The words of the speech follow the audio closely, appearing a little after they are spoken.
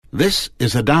This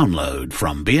is a download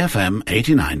from BFM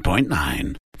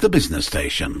 89.9, the business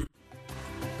station.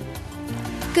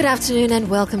 Good afternoon and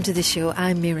welcome to the show.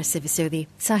 I'm Mira Sivisodi.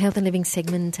 It's our Health and Living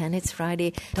segment and it's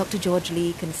Friday. Dr. George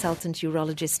Lee, consultant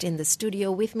urologist in the studio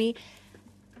with me.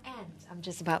 And I'm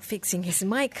just about fixing his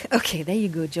mic. Okay, there you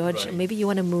go, George. Right. Maybe you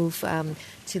want to move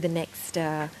to the next...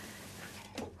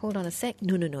 Hold on a sec.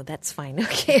 No, that's fine.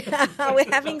 Okay.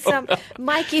 We're having some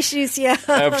mic issues here.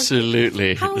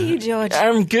 Absolutely. How are you, George?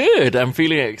 I'm good. I'm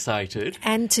feeling excited.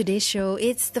 And today's show,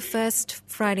 it's the first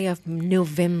Friday of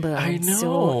November. I know.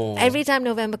 So every time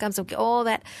November comes, okay, all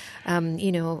that,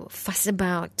 fuss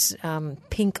about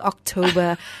Pink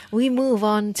October, we move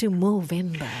on to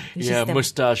Movember. Yeah,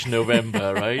 Moustache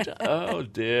November, right? Oh,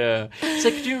 dear.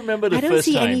 So could you remember the first time? I don't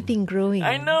see anything growing.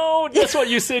 I know. That's what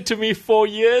you said to me 4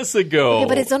 years ago. Okay,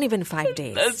 but it's only been 5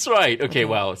 days. That's right. Okay,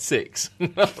 well, 6.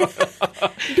 I'm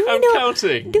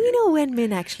counting. Do we know when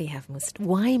men actually have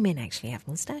why men actually have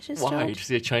moustaches? Why? George? You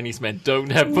say Chinese men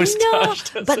don't have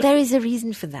moustache? No, but there is a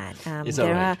reason for that.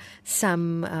 There right? are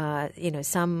some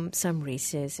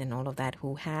races and all of that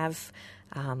who have,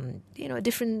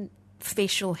 different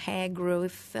facial hair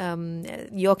growth.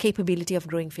 Your capability of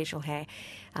growing facial hair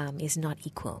is not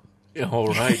equal. All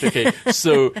right. Okay.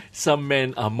 So some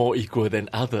men are more equal than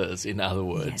others, in other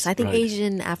words. Yes, I think right?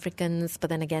 Asian, Africans, but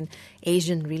then again,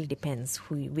 Asian really depends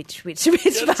which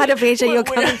part of Asia you're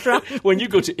coming from. When you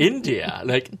go to India,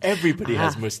 like everybody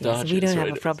has moustaches. Yes, we don't right?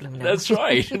 have a problem now. That's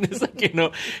right. And it's like,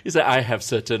 it's like I have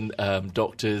certain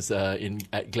doctors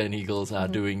at Glen Eagles are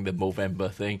doing the Movember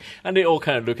thing, and they all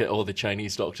kind of look at all the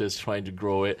Chinese doctors trying to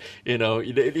grow it. You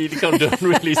don't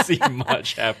really see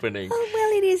much happening. Oh,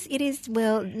 well, it is,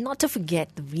 not to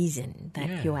forget the reason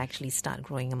that you actually start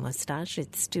growing a mustache.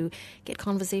 It's to get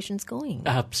conversations going.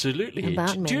 Absolutely. About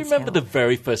Do you men's remember health. the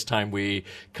very first time we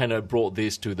kind of brought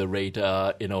this to the radar,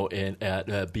 at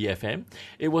BFM?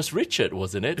 It was Richard,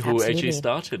 wasn't it, who Absolutely. actually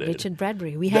started it? Richard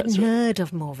Bradbury. We hadn't heard of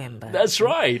Movember. That's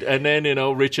right. And then,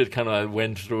 Richard kind of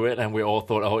went through it and we all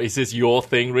thought, oh, is this your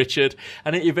thing, Richard?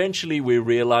 And then eventually we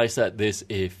realized that this,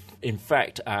 in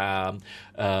fact,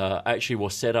 actually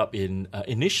was set up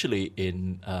initially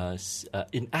in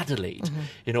Adelaide.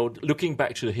 Mm-hmm. Looking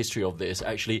back to the history of this,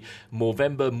 actually,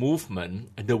 Movember movement,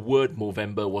 the word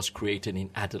Movember was created in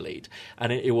Adelaide.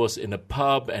 And it was in a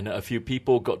pub and a few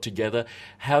people got together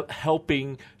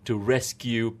helping to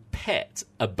rescue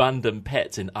abundant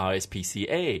pets in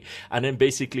RSPCA. And then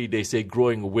basically they say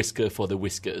growing a whisker for the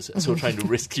whiskers. So trying to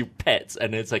rescue pets.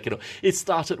 And it's like, it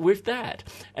started with that.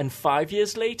 And 5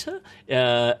 years later,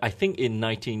 I think in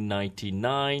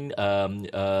 1999,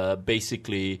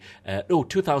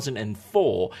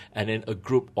 2004, and then a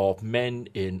group of men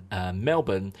in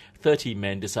Melbourne, 30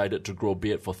 men decided to grow a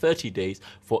beard for 30 days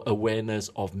for awareness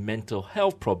of mental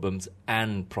health problems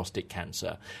and prostate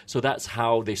cancer. So that's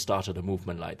how they started a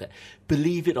movement like that.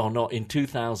 Believe it or not, in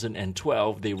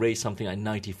 2012, they raised something like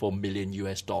 $94 million.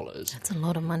 That's a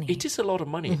lot of money. It is a lot of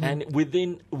money. Mm-hmm. And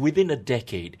within a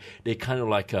decade, they kind of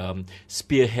like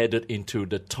spearheaded into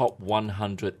the top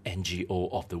 100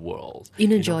 NGO of the world.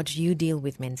 George, you deal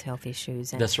with men's health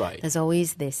issues. And that's right. There's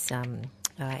always this...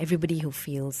 everybody who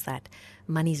feels that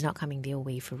money's not coming their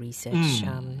way for research.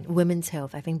 Women's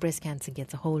health, I think breast cancer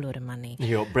gets a whole load of money.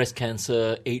 Breast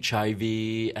cancer, HIV,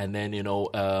 and then,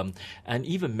 and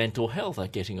even mental health are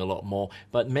getting a lot more.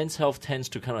 But men's health tends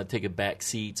to kind of take a back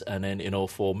seat and then,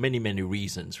 for many, many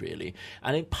reasons, really.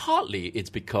 And then partly it's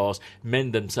because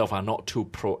men themselves are not too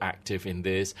proactive in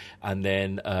this. And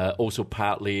then also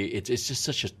partly it's just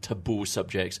such a taboo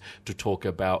subject to talk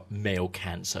about male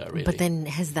cancer, really. But then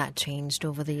has that changed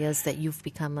over the years that you've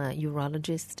become a urologist?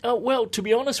 Well, to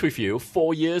be honest with you,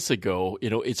 4 years ago,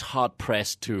 it's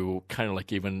hard-pressed to kind of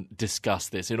like even discuss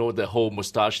this. The whole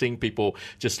moustache thing, people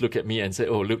just look at me and say,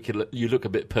 oh, look, you look a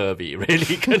bit pervy,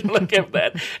 really, kind of like at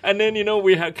that. And then,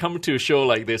 we have come to a show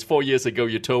like this. 4 years ago,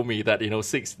 you told me that,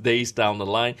 6 days down the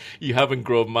line, you haven't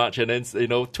grown much. And then,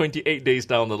 28 days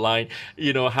down the line,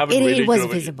 haven't really grown. It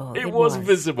was visible. It was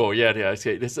visible, yeah.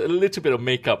 Okay. There's a little bit of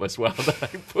makeup as well that I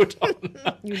put on.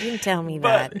 You didn't tell me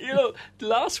that. But,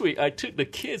 last week I took the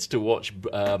kids to watch,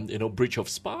 Bridge of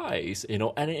Spies,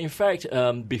 and in fact,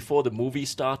 before the movie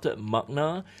started,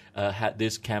 Magna had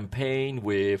this campaign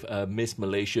with Miss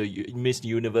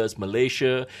Universe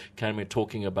Malaysia, kind of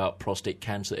talking about prostate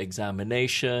cancer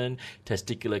examination,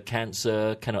 testicular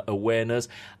cancer kind of awareness.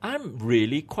 I'm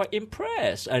really quite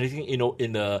impressed. And I think,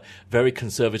 in a very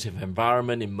conservative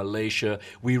environment in Malaysia,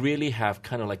 we really have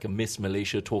kind of like a Miss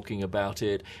Malaysia talking about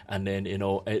it, and then,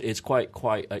 it's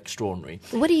quite extraordinary.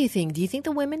 What do you think? Do you think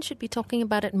the women should be talking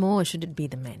about it more, or should it be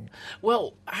the men?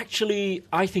 Well, actually,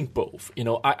 I think both.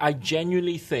 I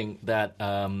genuinely think that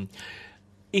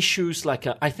issues like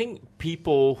I think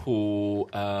people who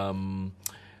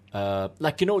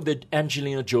the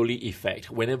Angelina Jolie effect.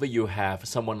 Whenever you have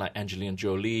someone like Angelina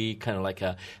Jolie, kind of like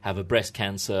have a breast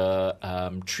cancer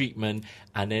treatment,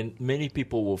 and then many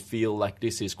people will feel like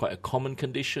this is quite a common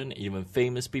condition. Even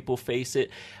famous people face it.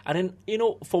 And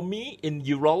then, for me, in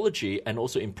urology and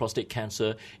also in prostate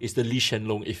cancer, is the Lee Hsien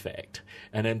Loong effect.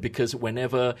 And then because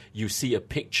whenever you see a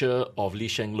picture of Lee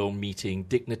Hsien Loong meeting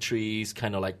dignitaries,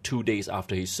 kind of like 2 days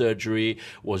after his surgery,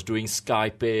 was doing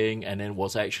Skyping, and then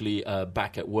was actually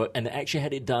back at work, and actually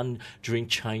had it done during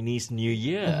Chinese New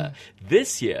Year.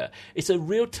 This year, it's a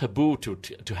real taboo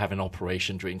to have an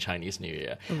operation during Chinese New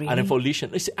Year. Really? And then for Lee Hsien,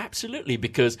 it's absolutely,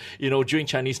 because during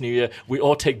Chinese New Year we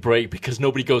all take break because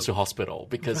nobody goes to hospital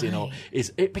because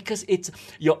because it's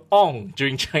you're on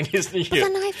during Chinese New Year.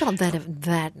 But then I thought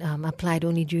that applied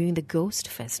only during the Ghost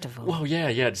Festival. Well,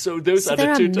 yeah. So those are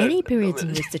there the are two. many periods in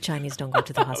which the Chinese don't go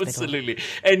to the hospital. Absolutely,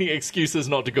 any excuses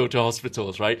not to go to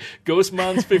hospitals, right? Ghost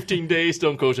months, 15 days,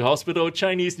 don't go to hospital.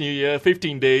 Chinese New Year,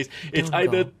 15 days. It's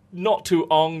either not too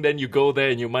on, then you go there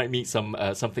and you might meet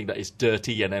something that is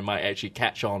dirty, and then might actually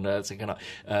catch on some kind of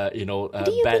Do you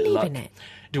bad believe luck. in it?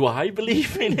 Do I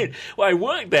believe in it? Well, I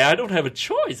work there. I don't have a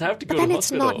choice. I have to go But to then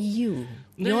hospital. it's not you.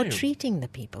 No. You're treating the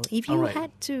people. If you All right.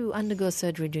 had to undergo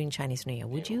surgery during Chinese New Year,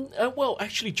 would you? Well,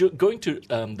 actually, going to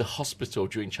the hospital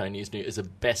during Chinese New Year is the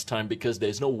best time because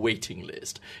there's no waiting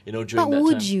list. During But that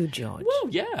would time. you, George? Well,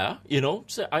 yeah.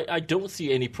 So I don't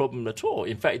see any problem at all.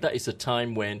 In fact, that is a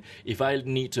time when if I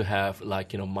need to have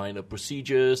minor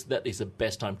procedures, that is the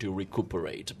best time to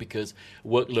recuperate because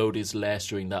workload is less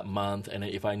during that month. And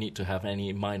if I need to have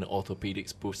any minor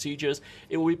orthopedics procedures,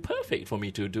 it will be perfect for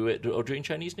me to do it during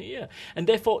Chinese New Year. And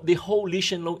therefore, the whole Lee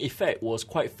Hsien Loong effect was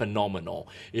quite phenomenal.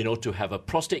 To have a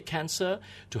prostate cancer,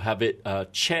 to have it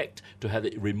checked, to have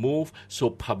it removed, so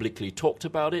publicly talked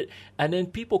about it. And then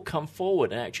people come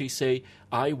forward and actually say,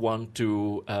 I want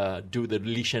to do the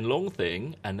Lee Hsien Loong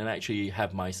thing and then actually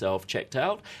have myself checked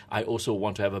out. I also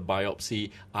want to have a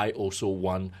biopsy. I also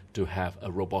want to have a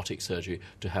robotic surgery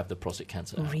to have the prostate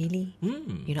cancer out. Really?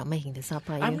 You're not making this up,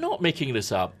 are you? I'm not making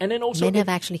this up. And then also... Men have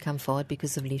actually come forward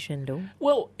because of Lee Hsien Loong?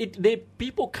 Well,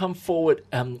 people come forward.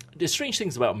 The strange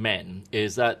things about men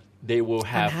is that they will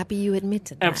have... I'm happy you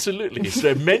admitted that. Absolutely. So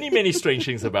there are many, many strange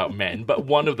things about men, but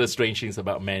one of the strange things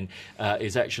about men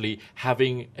is actually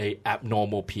having a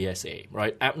abnormal PSA,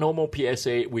 right? Abnormal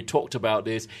PSA, we talked about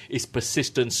this, is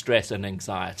persistent stress and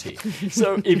anxiety.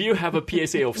 So if you have a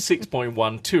PSA of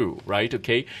 6.12, right,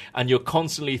 okay, and you're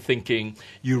constantly thinking,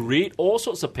 you read all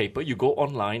sorts of paper, you go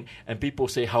online, and people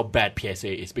say how bad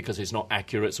PSA is because it's not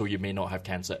accurate, so you may not have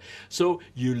cancer. So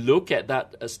you look at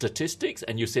that statistics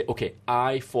and you say, okay,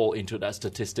 I fall into that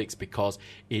statistics because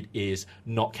it is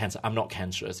not cancer. I'm not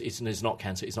cancerous. It's not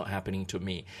cancer. It's not happening to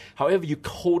me. However, you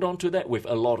hold on to that with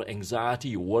a lot of anxiety.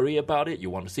 You worry about it. You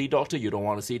want to see doctor. You don't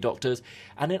want to see doctors.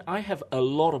 And then I have a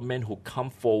lot of men who come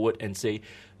forward and say,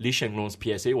 Lee Hsien Loong's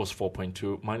PSA was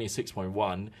 4.2. Mine is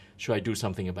 6.1. Should I do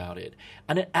something about it?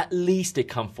 And then at least they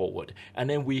come forward.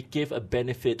 And then we give a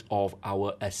benefit of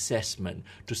our assessment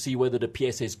to see whether the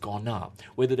PSA has gone up,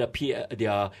 whether their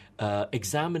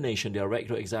examination, their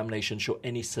rectal examination show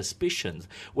any suspicions,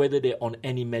 whether they're on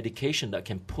any medication that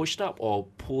can push up or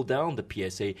pull down the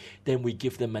PSA. Then we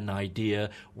give them an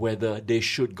idea whether they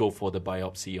should go for the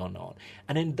biopsy or not.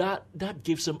 And then that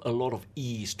gives them a lot of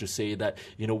ease to say that,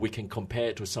 we can compare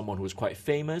it to someone who's quite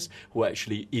famous, who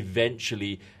actually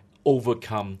eventually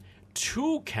overcome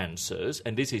 2 cancers,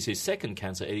 and this is his second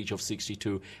cancer at the age of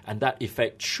 62, and that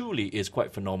effect truly is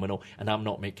quite phenomenal, and I'm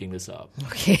not making this up.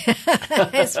 Okay.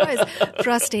 As far as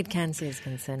prostate cancer is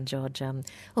concerned, George,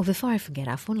 before I forget,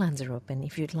 our phone lines are open.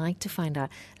 If you'd like to find out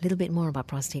a little bit more about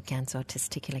prostate cancer or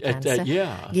testicular cancer,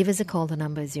 give us a call. The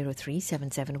number is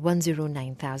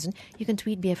 0377109000. You can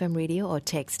tweet BFM Radio or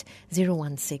text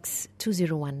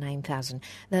 016-201-9000.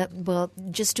 Well,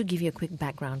 just to give you a quick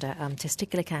background,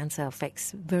 testicular cancer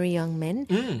affects very young men,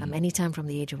 anytime from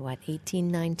the age of 18,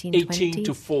 19, 18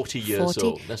 to 40 years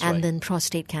old. That's right. And then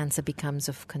prostate cancer becomes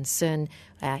of concern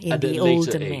in At the a later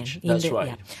older men. age. That's right.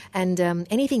 Yeah. And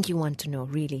anything you want to know,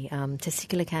 really.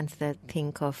 Testicular cancer,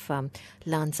 think of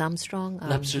Lance Armstrong.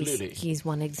 Absolutely. He's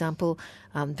one example.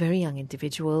 Very young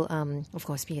individual. Of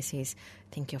course, PSAs,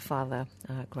 think your father,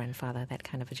 grandfather, that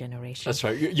kind of a generation. That's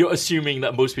right. You're assuming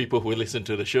that most people who listen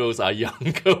to the shows are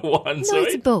younger ones, No,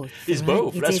 right? it's both. It's right?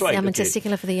 both. That's right.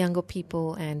 Testicular for the young younger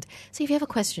people. And so if you have a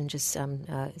question, just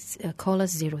call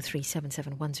us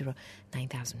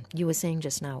 0377109000. You were saying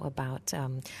just now about,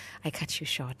 I cut you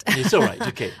short. It's all right,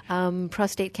 okay.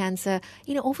 Prostate cancer.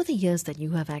 Over the years that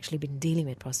you have actually been dealing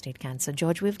with prostate cancer,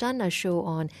 George, we've done a show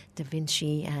on Da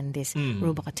Vinci and this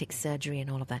robotic surgery and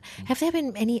all of that. Have there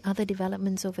been any other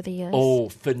developments over the years? Oh,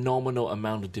 phenomenal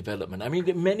amount of development. I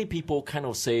mean, many people kind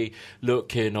of say, look,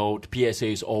 the PSA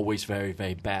is always very,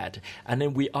 very bad. And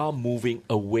then we are moving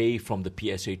away from the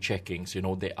PSA checkings.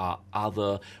 There are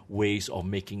other ways of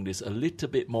making this a little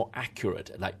bit more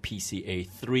accurate, like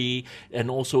PCA3. And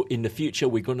also in the future,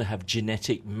 we're going to have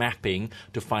genetic mapping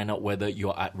to find out whether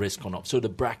you're at risk or not. So the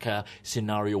BRCA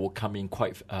scenario will come in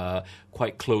quite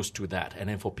close to that, and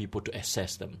then for people to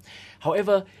assess them.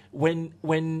 However, when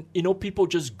people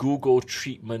just Google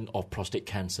treatment of prostate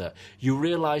cancer, you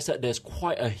realize that there's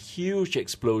quite a huge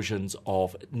explosions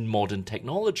of modern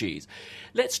technologies.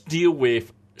 Let's deal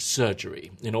with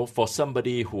surgery. For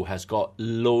somebody who has got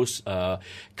low,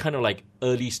 kind of like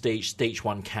early stage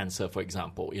 1 cancer, for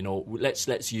example.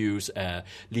 Let's use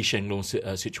Li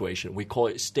Shenlong's situation. We call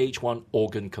it stage 1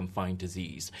 organ confined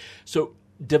disease. So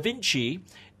Da Vinci,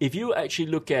 if you actually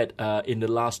look at in the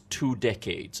last 2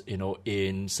 decades,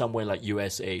 in somewhere like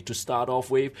USA, to start off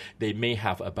with, they may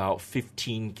have about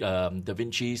 15 Da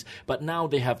Vincis, but now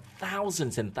they have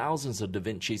thousands and thousands of Da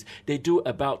Vincis. They do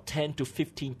about 10 to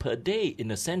 15 per day in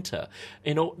the center.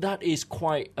 That is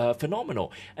quite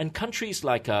phenomenal. And countries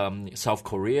like South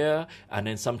Korea, and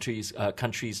then some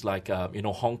countries like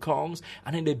Hong Kong's,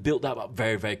 and then they build that up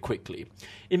very, very quickly.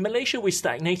 In Malaysia, we're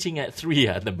stagnating at 3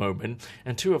 at the moment,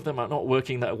 and 2 of them are not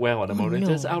working that well at the moment.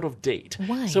 No. It's out of date.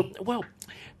 Why? So,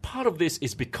 part of this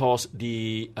is because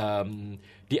the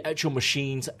actual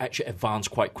machines actually advance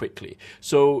quite quickly.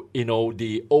 So,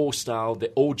 the old style,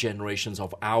 the old generations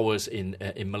of ours in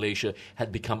Malaysia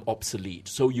had become obsolete.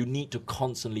 So you need to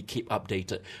constantly keep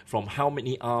updated. From how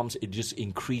many arms, it just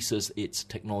increases its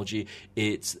technology,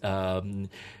 its kind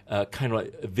of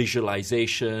like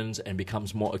visualizations, and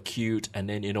becomes more acute, and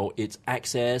then its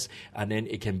access, and then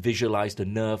it can visualize the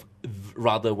nerve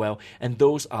rather well, and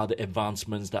those are the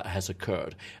advancements that has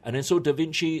occurred. And then so Da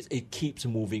Vinci, it keeps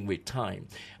moving with time.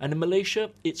 And in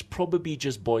Malaysia, it's probably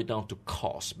just boiled down to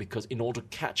cost, because in order to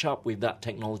catch up with that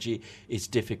technology, it's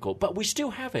difficult. But we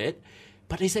still have it.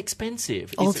 But it's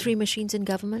expensive. All 3 machines in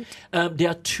government? There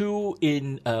are 2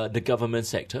 in the government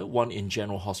sector, one in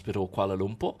General Hospital Kuala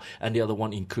Lumpur, and the other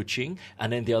one in Kuching,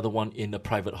 and then the other one in a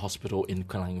private hospital in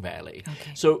Klang Valley.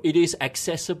 Okay. So it is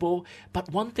accessible.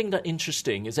 But one thing that's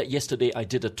interesting is that yesterday I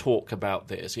did a talk about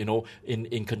this,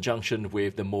 in conjunction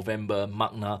with the Movember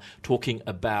Magna, talking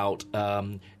about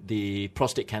the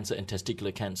prostate cancer and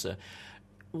testicular cancer.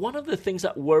 One of the things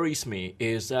that worries me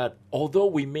is that although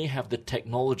we may have the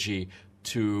technology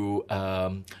to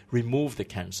remove the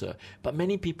cancer, but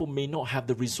many people may not have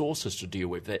the resources to deal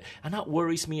with it, and that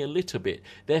worries me a little bit.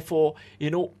 Therefore,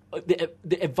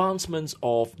 the advancements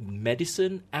of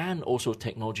medicine and also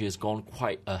technology has gone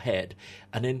quite ahead.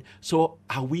 And then, so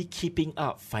are we keeping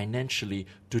up financially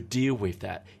to deal with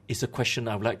that? Is a question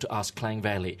I would like to ask Klang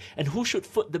Valley. And who should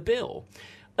foot the bill?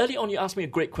 Early on, you asked me a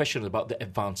great question about the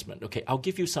advancement. Okay, I'll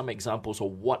give you some examples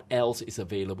of what else is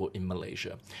available in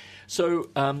Malaysia. So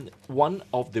one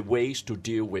of the ways to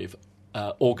deal with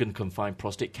organ-confined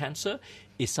prostate cancer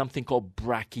is something called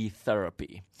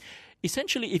brachytherapy.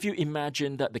 Essentially, if you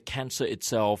imagine that the cancer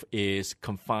itself is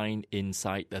confined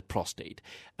inside the prostate,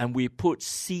 and we put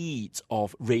seeds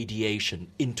of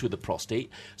radiation into the prostate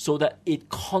so that it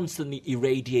constantly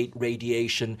irradiates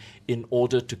radiation in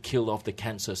order to kill off the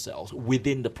cancer cells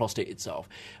within the prostate itself.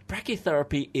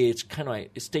 Brachytherapy is kind of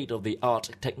like state-of-the-art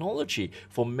technology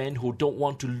for men who don't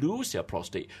want to lose their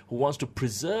prostate, who wants to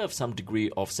preserve some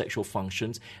degree of sexual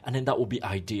functions, and then that would be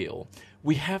ideal.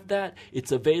 We have that.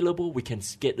 It's available. We can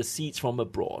get the seeds from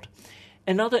abroad.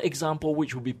 Another example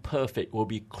which would be perfect will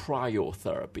be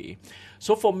cryotherapy.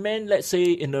 So for men, let's say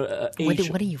in the age...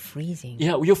 What are you freezing?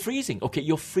 Yeah, you're freezing. Okay,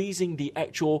 you're freezing the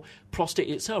actual prostate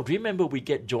itself. Remember we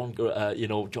get John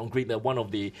Green, one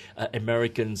of the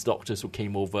American doctors who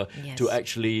came over to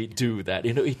actually do that.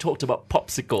 He talked about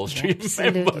popsicles. Do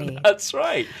you remember? That's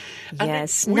right.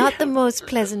 Yes, not the most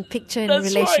pleasant picture in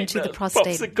relation to the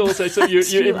prostate. Popsicles. So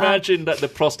you imagine that the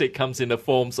prostate comes in the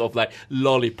forms of like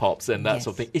lollipops and that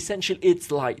sort of thing. Essentially, it's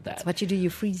like that. That's what you do.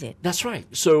 You freeze it. That's right.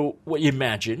 So what you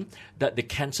imagine that the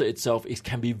cancer itself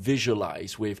can be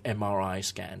visualized with MRI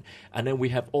scan, and then we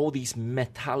have all these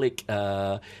metallic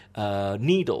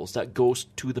needles that goes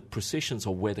to the precisions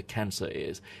of where the cancer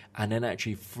is, and then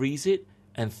actually freeze it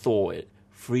and thaw it.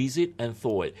 freeze it and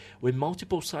thaw it. With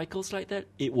multiple cycles like that,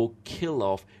 it will kill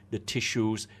off the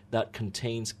tissues that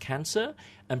contains cancer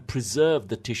and preserve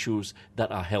the tissues that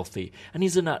are healthy. And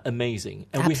isn't that amazing?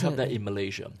 And Absolutely. we have that in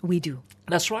Malaysia. We do.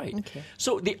 That's right. Okay.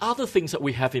 So the other things that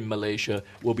we have in Malaysia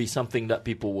will be something that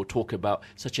people will talk about,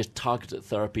 such as targeted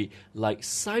therapy like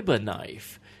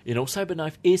CyberKnife.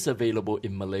 CyberKnife is available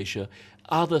in Malaysia.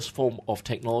 Other form of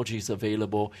technology is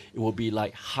available. It will be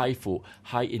like HIFU,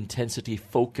 high intensity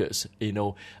focus,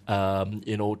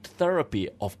 therapy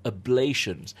of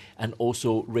ablations, and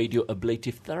also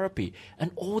radioablative therapy.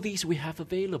 And all these we have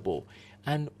available.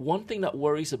 And one thing that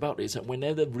worries about is that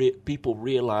whenever people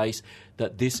realize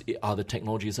that these are the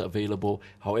technologies that are available,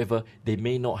 however, they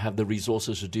may not have the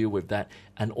resources to deal with that.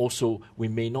 And also, we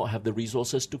may not have the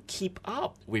resources to keep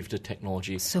up with the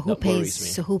technology. So who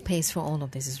pays for all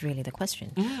of this is really the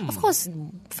question. Of course,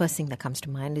 first thing that comes to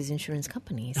mind is insurance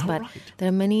companies. But there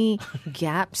are many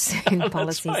gaps in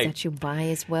policies that you buy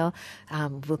as well.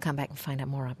 We'll come back and find out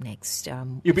more up next.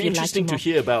 It'll be interesting to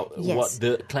hear about what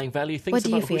the Klang Valley thinks what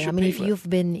do you about feel? who should pay If for it. you've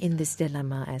been in this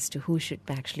dilemma as to who should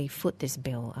actually foot this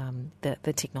bill,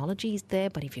 the technology is there,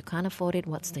 but if you can't afford it,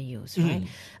 what's the use, right?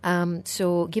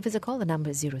 So give us a call. The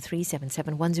number is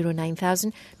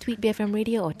 0377109000. Tweet BFM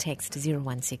Radio or text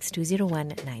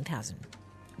 016-201-9000.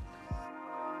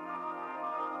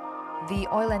 The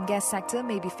oil and gas sector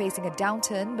may be facing a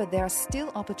downturn, but there are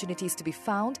still opportunities to be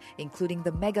found, including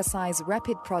the mega-size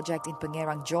Rapid project in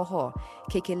Pengerang, Johor.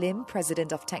 KK Lim,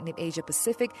 president of Technip Asia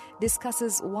Pacific,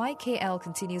 discusses why KL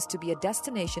continues to be a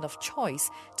destination of choice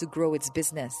to grow its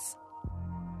business.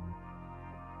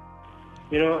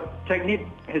 Technip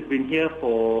has been here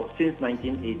since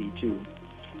 1982,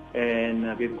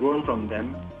 and we've grown from that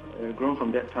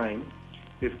time.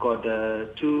 We've got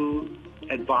 2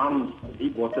 advanced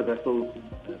deep water vessels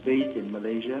based in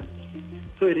Malaysia.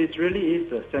 So it really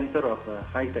is a center of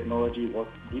high technology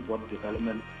deep water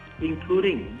development,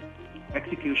 including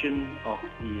execution of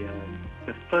the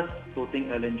first floating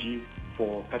LNG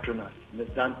for Petronas, that's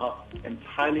done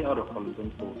entirely out of Kuala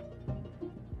Lumpur.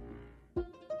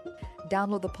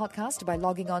 Download the podcast by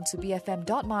logging on to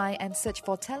bfm.my and search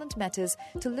for Talent Matters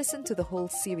to listen to the whole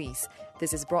series.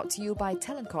 This is brought to you by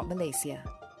Talent Corp Malaysia.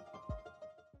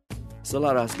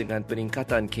 Selaras dengan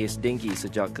peningkatan kes denggi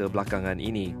sejak kebelakangan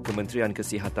ini, Kementerian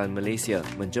Kesihatan Malaysia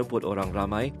menjemput orang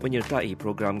ramai menyertai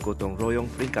program gotong royong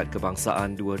peringkat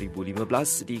kebangsaan 2015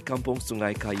 di Kampung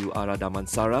Sungai Kayu Arah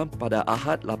Damansara pada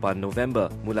Ahad 8 November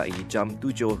mulai jam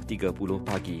 7.30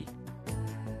 pagi.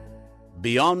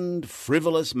 Beyond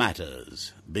Frivolous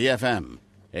Matters, BFM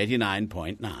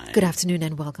 89.9. Good afternoon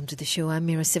and welcome to the show. I'm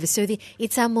Mira Sivasothi.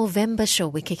 It's our Movember show.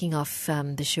 We're kicking off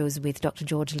the shows with Dr.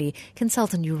 George Lee,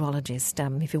 consultant urologist.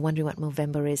 If you're wondering what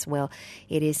Movember is, well,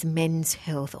 it is Men's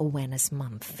Health Awareness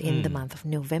Month in the month of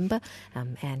November.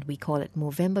 And we call it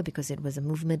Movember because it was a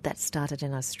movement that started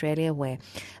in Australia where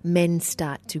men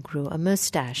start to grow a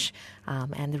mustache.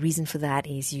 And the reason for that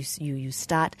is you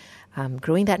start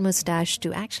growing that mustache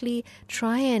to actually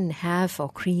try and have or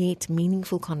create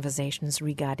meaningful conversations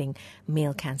regarding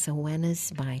male cancer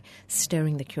awareness by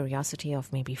stirring the curiosity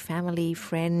of maybe family,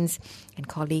 friends, and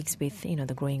colleagues with,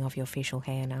 the growing of your facial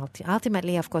hair. And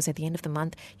ultimately, of course, at the end of the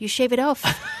month, you shave it off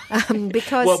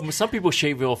because... Well, some people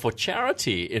shave it off for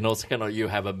charity. You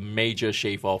have a major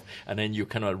shave off and then you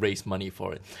raise money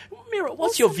for it. Mira,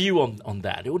 what's your view on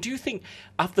that? Or do you think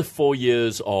after 4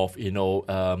 years of,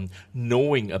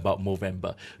 knowing about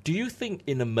Movember, do you think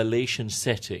in a Malaysian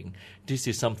setting, this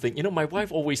is something, my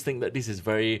wife always think that this is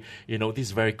very, this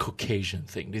is very Caucasian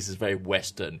thing. This is very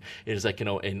Western. It is like,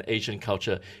 in Asian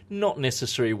culture, not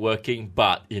necessarily working,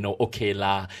 but, okay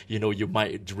lah, you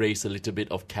might raise a little bit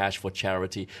of cash for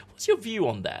charity. What's your view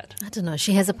on that? I don't know.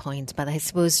 She has a point, but I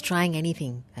suppose trying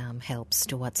anything helps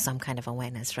towards some kind of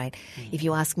awareness, right? If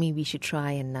you ask me, we should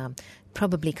try and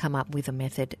probably come up with a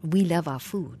method. We love our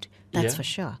food, that's for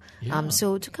sure. Yeah.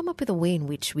 So to come up with a way in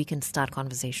which we can start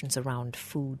conversations around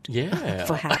food,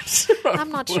 perhaps.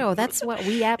 I'm not sure. That's what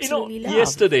we absolutely love.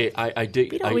 Yesterday, I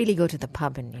did. We don't really go to the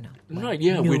pub and, Right,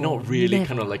 yeah, we're not really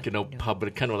never,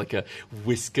 pub, kind of like a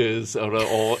whiskers or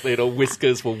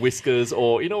whiskers for whiskers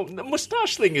or, the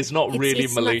moustache thing is not really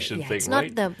Malaysian thing, it's right?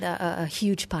 It's not a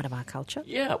huge part of our culture.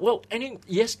 Yeah, well,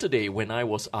 yesterday when I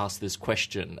was asked this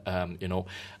question,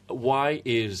 why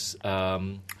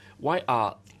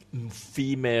are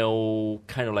female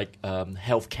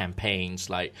health campaigns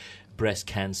like breast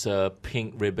cancer,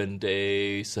 pink ribbon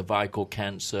day, cervical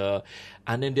cancer,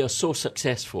 and then they're so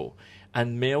successful.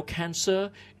 And male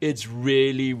cancer, it's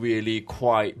really, really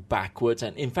quite backwards.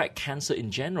 And in fact, cancer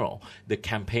in general, the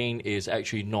campaign is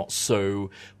actually not so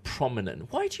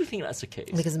prominent. Why do you think that's the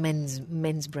case? Because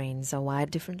men's brains are wired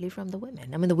differently from the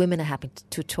women. I mean, the women are happy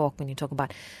to talk when you talk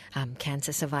about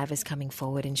cancer survivors coming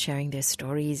forward and sharing their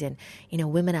stories. And,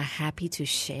 women are happy to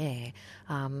share.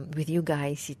 With you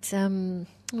guys, it's,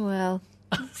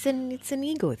 it's an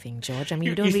ego thing, George. I mean,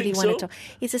 you don't really want to talk.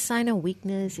 It's a sign of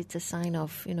weakness. It's a sign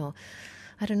of, I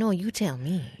don't know. You tell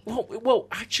me. Well,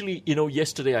 actually,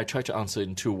 yesterday I tried to answer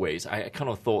in two ways. I kind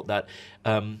of thought that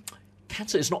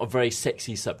cancer is not a very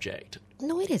sexy subject.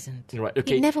 No, it isn't. Right?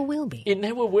 Okay. It never will be. It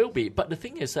never will be. But the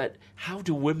thing is that how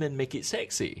do women make it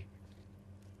sexy?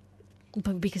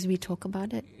 But because we talk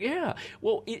about it? Yeah.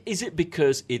 Well, is it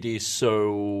because it is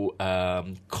so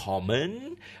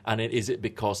common? And is it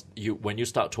because when you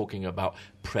start talking about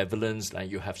prevalence, like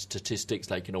you have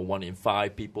statistics like, 1 in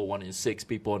 5 people, 1 in 6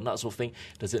 people, and that sort of thing,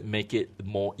 does it make it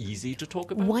more easy to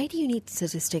talk about? Why do you need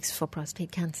statistics for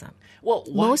prostate cancer? Well,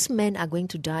 most men are going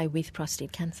to die with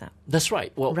prostate cancer. That's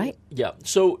right. Well, right? Yeah.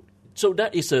 So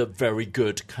that is a very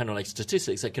good kind of like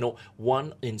statistics. Like,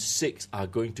 1 in 6 are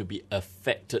going to be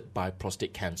affected by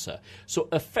prostate cancer. So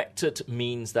affected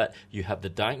means that you have the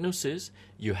diagnosis,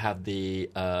 you have the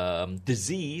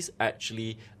disease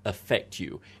actually affect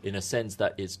you in a sense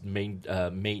that it's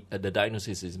the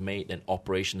diagnosis is made and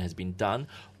operation has been done,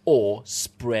 or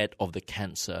spread of the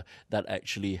cancer that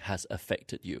actually has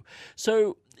affected you.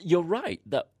 So you're right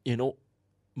that,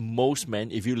 most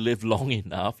men, if you live long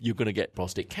enough, you're going to get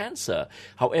prostate cancer.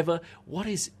 However, what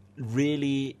is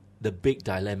really the big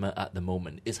dilemma at the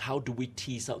moment is how do we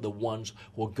tease out the ones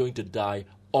who are going to die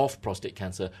of prostate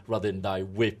cancer rather than die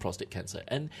with prostate cancer.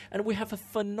 And we have a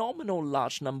phenomenal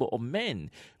large number of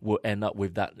men will end up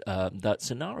with that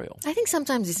scenario. I think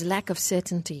sometimes this lack of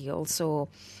certainty also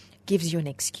gives you an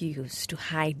excuse to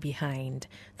hide behind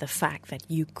the fact that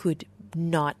you could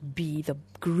not be the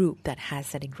group that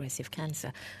has that aggressive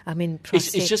cancer. I mean,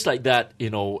 prostate... it's just like that,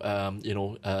 the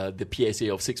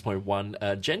PSA of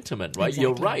 6.1 gentlemen, right? Exactly.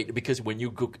 You're right, because when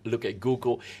you look at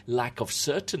Google, lack of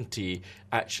certainty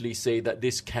actually say that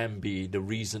this can be the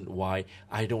reason why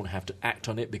I don't have to act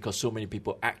on it because so many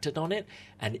people acted on it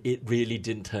and it really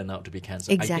didn't turn out to be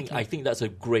cancer. Exactly. I think that's a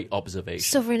great observation.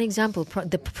 So for an example,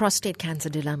 the prostate cancer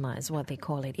dilemma is what they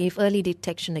call it. If early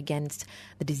detection against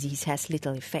the disease has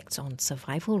little effects on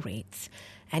survival rates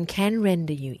and can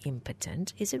render you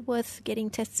impotent, is it worth getting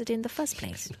tested in the first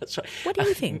place? That's right. What do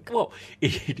you think? Well,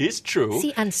 it is true.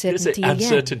 See, uncertainty again.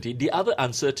 Uncertainty. The other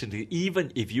uncertainty, even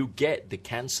if you get the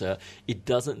cancer, it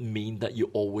doesn't mean that you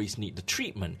always need the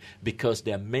treatment because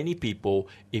there are many people,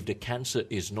 if the cancer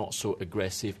is not so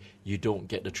aggressive, you don't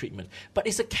get the treatment. But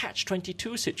it's a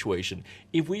catch-22 situation.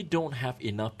 If we don't have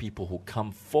enough people who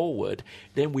come forward,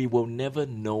 then we will never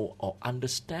know or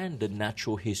understand the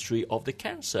natural history of the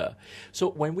cancer.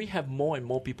 So when we have more and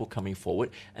more people coming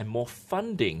forward and more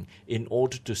funding in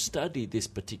order to study this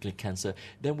particular cancer,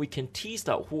 then we can tease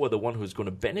out who are the one who's going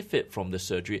to benefit from the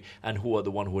surgery and who are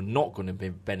the one who are not going to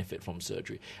benefit from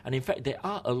surgery. And in fact, there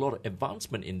are a lot of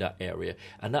advancement in that area,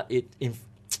 and that it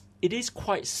is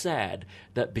quite sad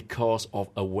that because of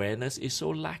awareness is so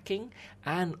lacking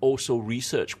and also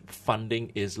research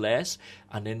funding is less,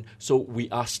 and then so we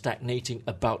are stagnating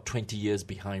about 20 years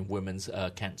behind women's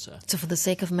cancer. So for the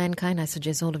sake of mankind, I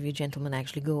suggest all of you gentlemen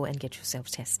actually go and get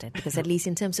yourselves tested because at least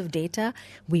in terms of data,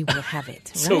 we will have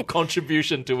it. Right? So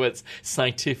contribution towards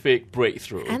scientific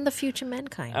breakthrough. And the future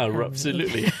mankind.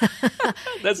 Absolutely.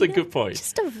 That's a good point.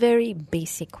 Just a very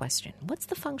basic question. What's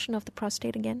the function of the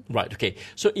prostate again? Right, okay.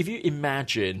 So if you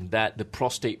imagine that the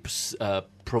prostate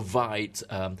provides,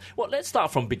 let's start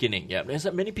from beginning. Yeah, there's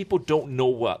that many people don't know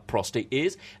what prostate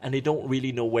is, and they don't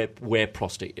really know where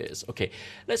prostate is. Okay,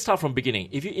 let's start from beginning.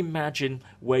 If you imagine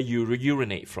where you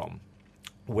urinate from,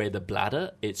 where the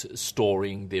bladder is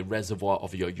storing the reservoir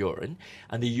of your urine,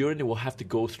 and the urine will have to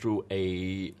go through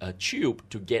a tube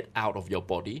to get out of your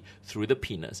body through the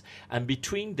penis. And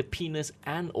between the penis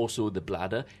and also the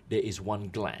bladder, there is one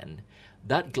gland.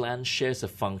 That gland shares the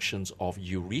functions of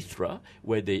urethra,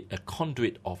 where a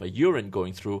conduit of a urine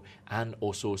going through, and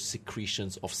also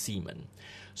secretions of semen.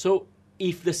 So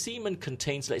if the semen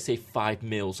contains, let's say, 5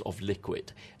 mils of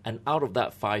liquid, and out of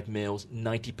that 5 mils,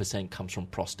 90% comes from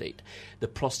prostate. The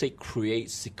prostate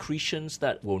creates secretions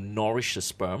that will nourish the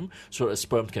sperm, so that the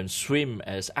sperm can swim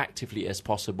as actively as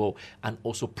possible and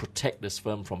also protect the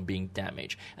sperm from being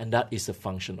damaged. And that is the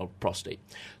function of prostate.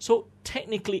 So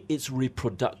technically, it's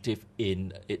reproductive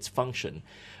in its function.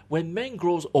 When men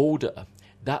grows older,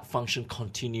 that function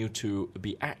continue to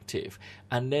be active.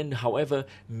 And then, however,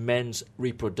 men's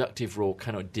reproductive role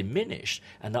kind of diminished,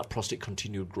 and that prostate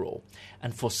continued to grow.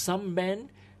 And for some men,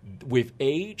 with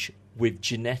age, with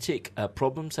genetic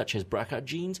problems such as BRCA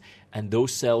genes, and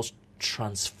those cells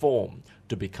transform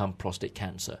to become prostate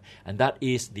cancer. And that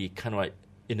is the kind of like,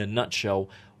 in a nutshell,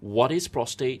 what is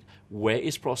prostate, where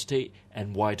is prostate,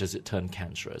 and why does it turn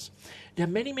cancerous? There are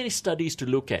many, many studies to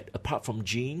look at. Apart from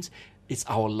genes, it's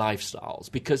our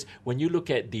lifestyles. Because when you look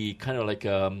at the kind of like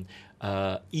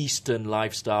Eastern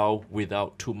lifestyle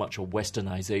without too much of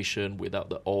westernization,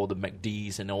 without all the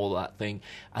MACDs and all that thing,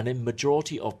 and then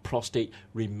majority of prostate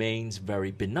remains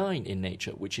very benign in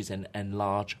nature, which is an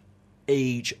enlarged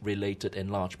age-related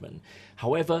enlargement.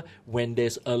 However, when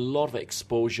there's a lot of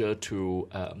exposure to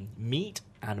meat,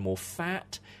 animal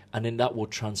fat, and then that will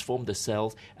transform the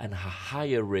cells and a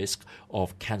higher risk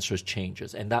of cancerous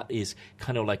changes. And that is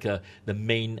kind of like the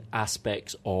main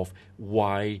aspects of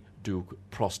why do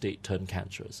prostate turn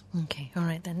cancerous. Okay, all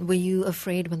right then. Were you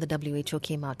afraid when the WHO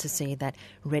came out to say that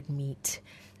red meat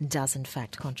does in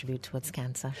fact contribute towards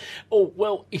cancer? Oh,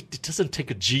 well, it doesn't take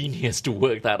a genius to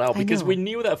work that out, because we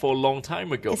knew that for a long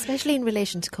time ago. Especially in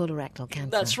relation to colorectal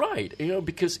cancer. That's right.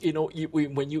 Because,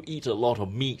 when you eat a lot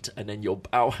of meat and then your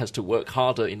bowel has to work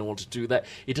harder in order to do that,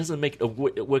 it doesn't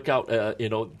work out,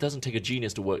 it doesn't take a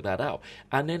genius to work that out.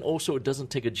 And then also it doesn't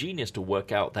take a genius to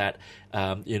work out that,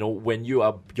 when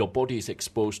your body is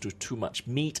exposed to too much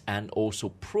meat and also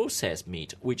processed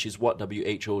meat, which is what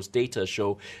WHO's data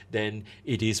show, then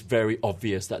it is very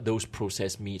obvious that those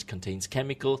processed meat contains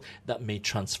chemicals that may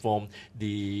transform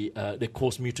the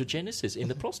cause mutagenesis in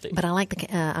the prostate. But I like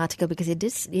the article because it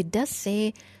does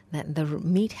say that the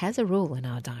meat has a role in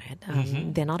our diet.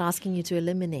 They're not asking you to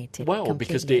eliminate it completely.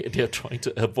 Because they're trying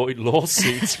to avoid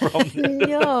lawsuits from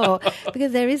No,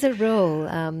 because there is a role.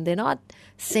 They're not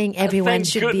saying everyone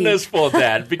should be... Thank goodness for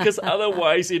that, because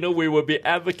otherwise, we would be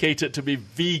advocated to be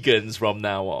vegans from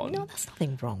now on. No, there's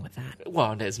nothing wrong with that.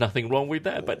 Well, there's nothing wrong with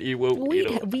that, but it will...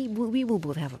 We will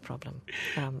both have a problem,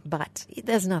 but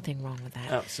there's nothing wrong with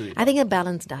that. Absolutely. I think a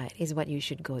balanced diet is what you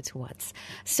should go towards.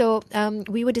 So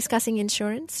we were discussing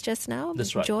insurance just now.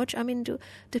 That's right. George, I mean, do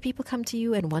people come to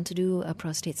you and want to do a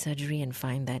prostate surgery and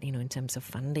find that, in terms of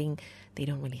funding, they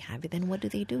don't really have it? Then what do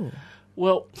they do?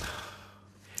 Well...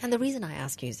 And the reason I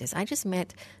ask you is this. I just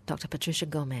met Dr. Patricia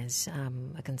Gomez,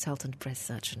 a consultant breast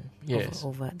surgeon,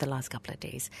 over the last couple of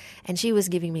days. And she was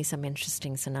giving me some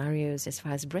interesting scenarios as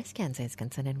far as breast cancer is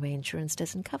concerned and where insurance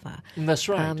doesn't cover. That's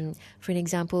right. For an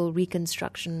example,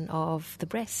 reconstruction of the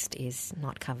breast is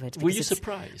not covered. Were you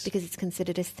surprised? Because it's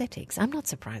considered aesthetics. I'm not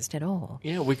surprised at all.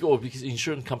 Yeah, because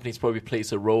insurance companies probably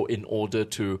plays a role in order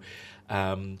to...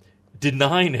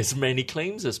 denying as many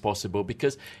claims as possible,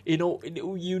 because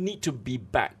you need to be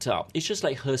backed up. It's just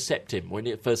like Herceptin when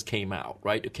it first came out,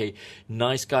 right? Okay,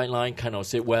 nice guideline kind of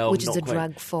said, well, which not is a quite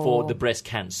drug for the breast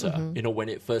cancer. When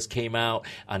it first came out,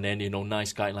 and then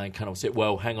nice guideline kind of said,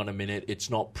 well, hang on a minute,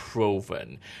 it's not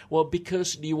proven. Well,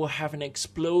 because you will have an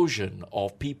explosion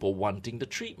of people wanting the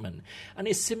treatment, and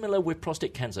it's similar with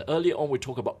prostate cancer. Earlier on, we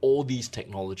talked about all these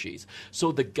technologies.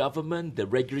 So the government, the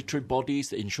regulatory bodies,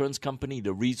 the insurance company,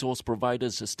 the resource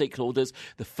providers, the stakeholders,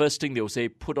 the first thing they'll say,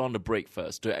 put on the brake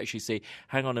first, to actually say,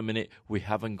 hang on a minute, we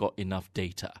haven't got enough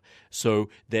data. So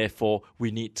therefore,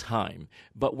 we need time.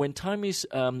 But when time is,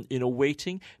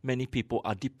 waiting, many people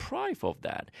are deprived of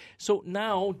that. So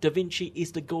now Da Vinci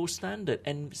is the gold standard.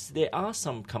 And there are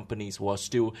some companies who are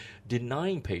still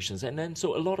denying patients. And then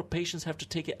so a lot of patients have to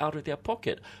take it out of their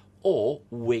pocket or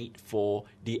wait for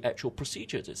the actual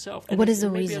procedures itself. And what is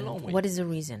the reason? What is the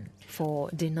reason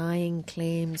for denying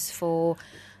claims for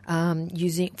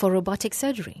for robotic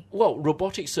surgery? Well,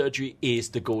 robotic surgery is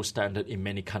the gold standard in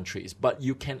many countries, but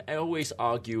you can always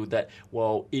argue that,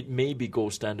 well, it may be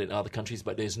gold standard in other countries,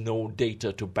 but there's no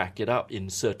data to back it up in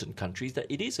certain countries that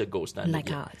it is a gold standard.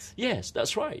 Like ours. Yes,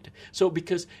 that's right. So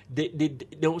because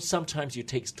sometimes it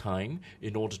takes time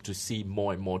in order to see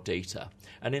more and more data.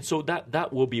 And then so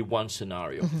that will be one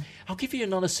scenario. I'll give you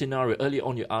another scenario. Earlier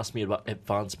on, you asked me about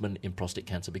advancement in prostate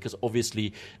cancer, because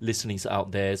obviously listeners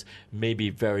out there may be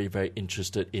very, very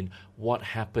interested in what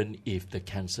happens if the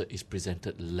cancer is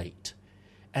presented late.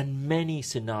 And many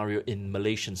scenario in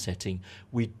Malaysian setting,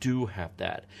 we do have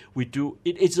that.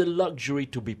 It is a luxury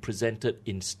to be presented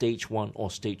in stage 1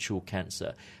 or stage 2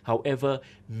 cancer. However,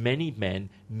 many men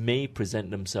may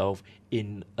present themselves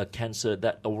in a cancer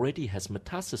that already has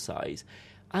metastasized.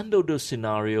 Under those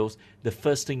scenarios, the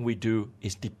first thing we do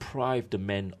is deprive the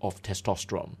men of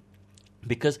testosterone,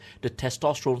 because the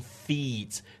testosterone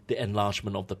feeds the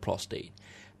enlargement of the prostate.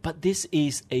 But this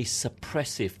is a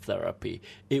suppressive therapy.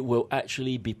 It will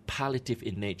actually be palliative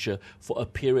in nature for a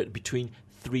period between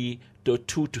 2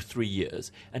 to 3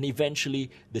 years. And eventually,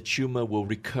 the tumor will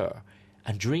recur.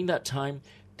 And during that time,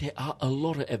 there are a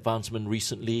lot of advancement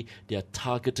recently. There are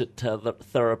targeted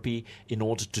therapy in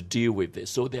order to deal with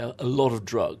this. So there are a lot of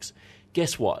drugs.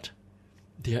 Guess what?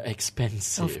 They're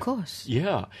expensive. Of course.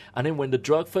 Yeah. And then when the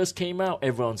drug first came out,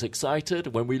 everyone's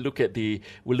excited. When we look at the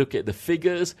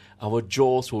figures, our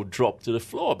jaws will drop to the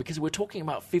floor because we're talking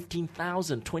about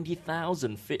 15,000,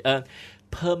 20,000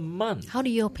 per month. How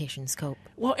do your patients cope?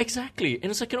 Well, exactly.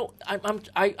 And it's like,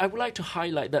 I would like to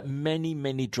highlight that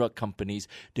many drug companies,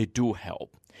 they do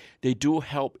help. They do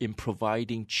help in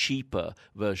providing cheaper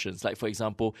versions. Like, for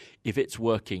example, if it's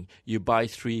working, you buy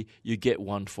 3, you get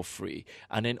 1 for free.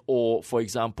 And then, or, for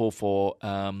example, for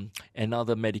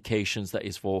another medications that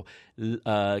is for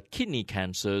kidney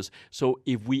cancers. So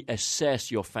if we assess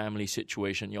your family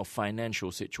situation, your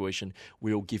financial situation,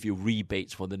 we'll give you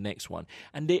rebates for the next one.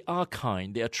 And they are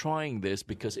kind. They are trying this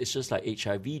because it's just like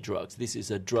HIV drugs. This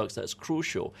is a drug that's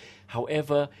crucial.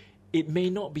 However, it may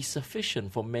not be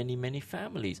sufficient for many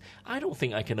families. I don't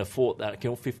think I can afford that,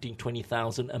 15,000,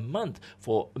 20,000 a month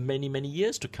for many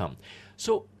years to come.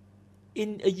 So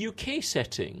in a UK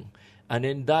setting, and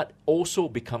then that also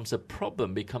becomes a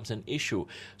problem, becomes an issue.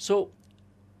 So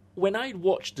when I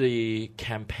watched the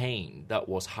campaign that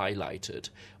was highlighted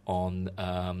on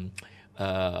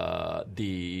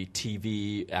the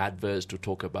TV adverts to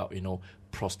talk about,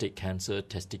 prostate cancer,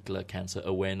 testicular cancer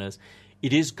awareness,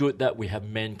 it is good that we have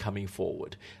men coming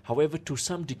forward. However, to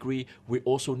some degree, we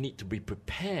also need to be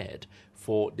prepared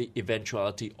for the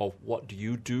eventuality of what do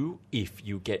you do if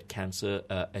you get cancer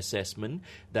assessment,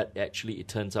 that actually it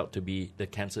turns out to be the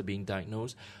cancer being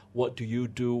diagnosed. What do you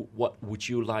do? What would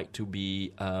you like to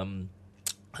be,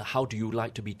 how do you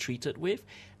like to be treated with?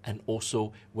 And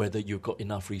also whether you've got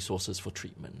enough resources for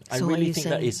treatment. So I really think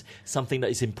that is something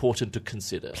that is important to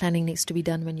consider. Planning needs to be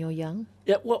done when you're young?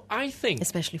 Yeah, well, I think...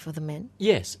 Especially for the men?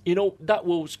 Yes. That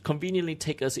will conveniently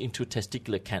take us into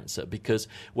testicular cancer because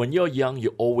when you're young,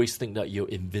 you always think that you're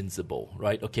invincible,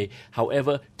 right? Okay.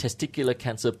 However, testicular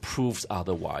cancer proves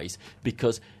otherwise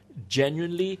because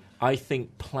genuinely, I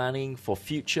think planning for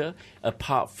future,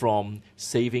 apart from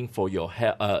saving for your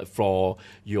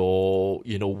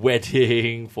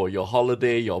wedding, for your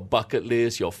holiday, your bucket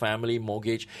list, your family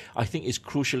mortgage, I think is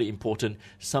crucially important.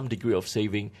 Some degree of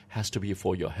saving has to be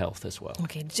for your health as well.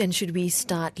 Okay, and should we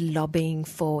start lobbying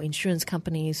for insurance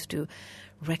companies to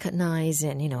recognize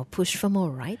and push for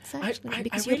more rights? Actually,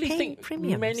 because I really you're paying think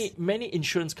premiums. many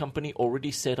insurance company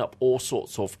already set up all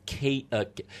sorts of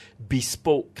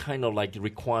bespoke kind of like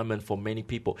requirement for many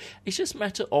people. It's just a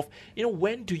matter of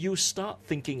when do you start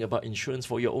thinking about insurance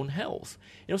for your own health?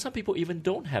 Some people even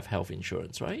don't have health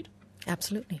insurance, right?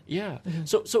 Absolutely. Yeah. Mm-hmm.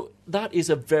 So that is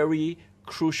a very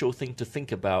crucial thing to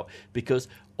think about because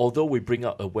although we bring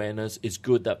out awareness, it's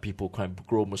good that people can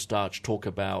grow mustache, talk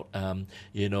about, kind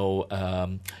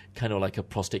of like a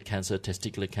prostate cancer,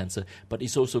 testicular cancer, but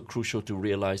it's also crucial to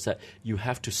realize that you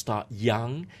have to start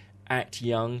young, act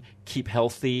young, keep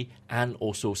healthy, and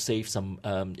also save some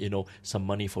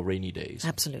money for rainy days.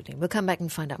 Absolutely. We'll come back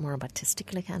and find out more about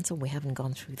testicular cancer. We haven't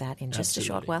gone through that in just a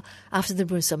short while. After the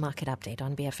Brusso Market Update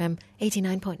on BFM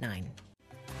 89.9.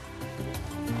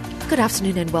 Good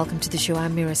afternoon and welcome to the show.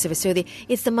 I'm Mira Sivasodi.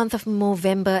 It's the month of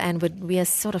Movember and we are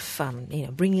sort of,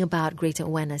 bringing about greater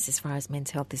awareness as far as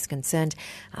men's health is concerned.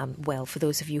 For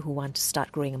those of you who want to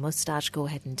start growing a mustache, go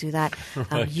ahead and do that.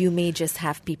 Right. You may just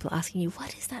have people asking you,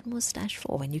 what is that mustache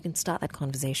for? And you can start that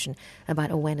conversation about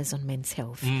awareness on men's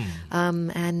health.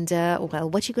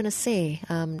 What you going to say,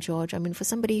 George? I mean, for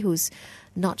somebody who's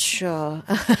not sure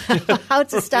how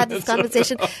to start this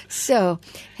conversation. So,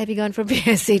 have you gone for a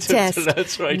PSA test?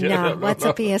 That's right. No. What's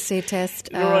a PSA test?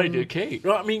 Right, okay.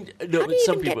 No, I mean, how do you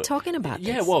some even people get talking about this?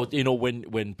 Yeah, well,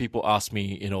 when people ask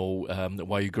me,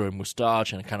 why you grow a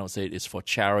mustache, and I kind of say it's for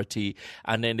charity,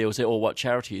 and then they will say, oh, what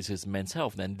charity is? It's men's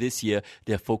health. And this year,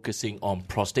 they're focusing on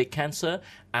prostate cancer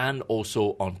and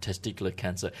also on testicular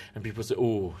cancer. And people say,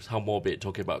 oh, how morbid,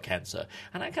 talking about cancer.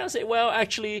 And I kind of say, well,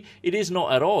 actually, it is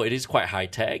not at all. It is quite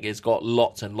high-tech. It's got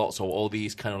lots and lots of all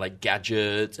these kind of like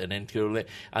gadgets and then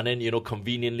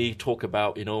conveniently talk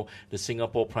about, the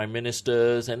Singapore Prime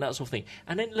Ministers and that sort of thing.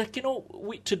 And then,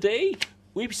 today,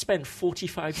 we've spent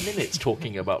 45 minutes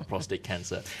talking about prostate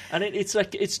cancer. And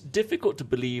it's difficult to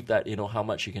believe that, how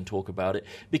much you can talk about it.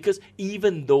 Because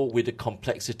even though with the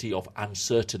complexity of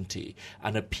uncertainty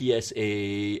and a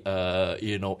PSA,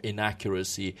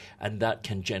 inaccuracy, and that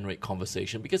can generate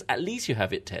conversation, because at least you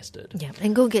have it tested. Yeah,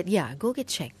 and go get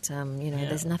checked.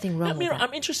 There's nothing wrong with that.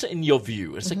 I'm interested in your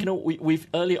view. It's like, we've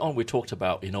early on we talked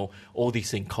about, all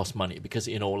these things cost money because,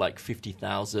 like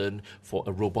 50,000 for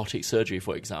a robotic surgery,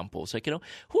 for example. So,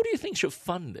 who do you think should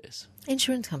fund this?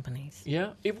 Insurance companies.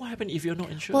 Yeah? What happens if you're not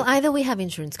insured? Well, either we have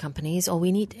insurance companies or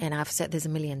we need, and I've said this a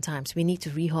million times, we need to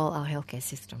rehaul our healthcare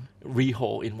system.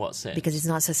 Rehaul in what sense? Because it's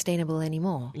not sustainable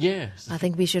anymore. Yes. I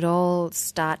think we should all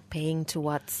start paying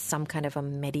towards some kind of a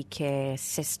Medicare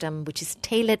system which is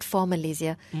tailored for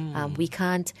Malaysia. We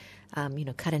can't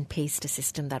cut and paste a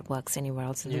system that works anywhere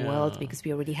else in the world because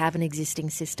we already have an existing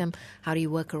system. How do you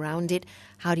work around it?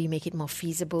 How do you make it more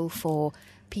feasible for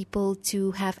people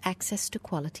to have access to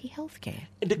quality healthcare,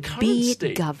 be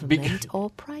it government or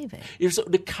private? So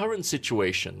the current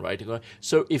situation, right?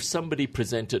 So if somebody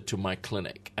presented to my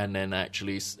clinic and then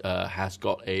actually has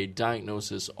got a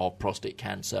diagnosis of prostate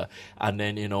cancer, and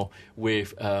then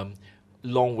with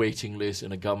long waiting list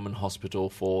in a government hospital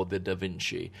for the Da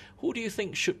Vinci, who do you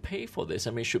think should pay for this?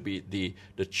 I mean, it should be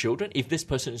the children if this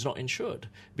person is not insured,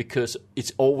 because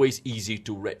it's always easy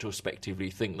to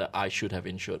retrospectively think that I should have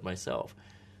insured myself.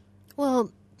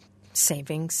 Well,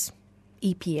 savings,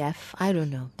 EPF, I don't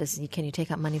know. Can you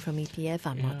take out money from EPF?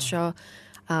 I'm not sure.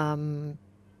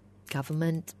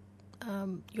 Government,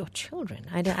 your children.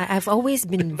 I've always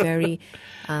been very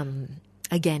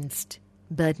against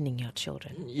burdening your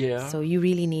children. Yeah. So you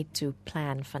really need to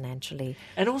plan financially.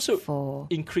 And also,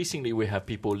 increasingly, we have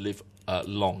people live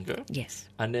longer. Yes.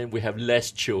 And then we have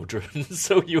less children.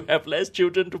 So you have less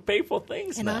children to pay for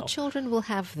things and now. our children will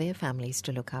have their families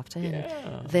to look after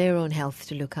and their own health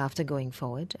to look after going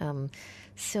forward.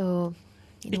 So,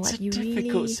 it's a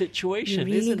difficult situation,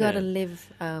 you really isn't got to it?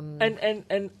 live.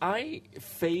 And I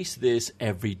face this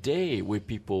every day with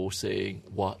people saying,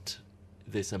 what,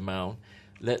 this amount?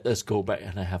 Let us go back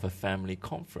and have a family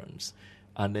conference.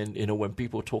 And then, when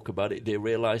people talk about it, they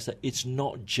realize that it's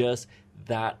not just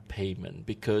that payment,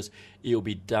 because it will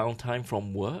be downtime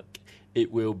from work.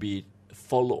 It will be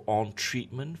follow-on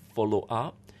treatment,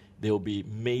 follow-up. There will be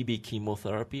maybe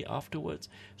chemotherapy afterwards.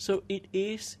 So it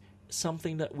is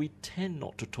something that we tend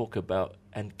not to talk about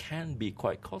and can be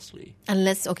quite costly.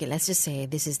 Let's just say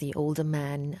this is the older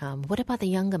man. What about the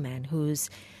younger man who's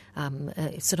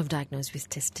sort of diagnosed with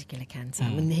testicular cancer? I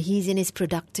mean, he's in his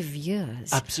productive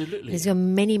years. Absolutely. He's got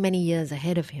many, many years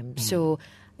ahead of him. So,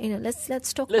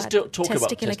 let's talk about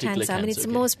testicular cancer. I mean, it's the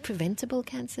most preventable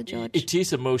cancer, George. It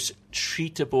is the most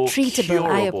treatable, I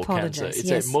curable cancer. apologize. It's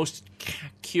Yes. the most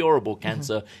curable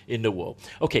cancer in the world.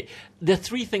 Okay, there are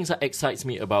three things that excites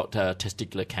me about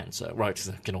testicular cancer. Right,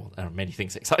 there are many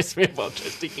things that excites me about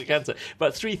testicular cancer,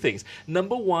 but three things.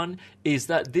 Number one is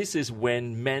that this is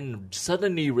when men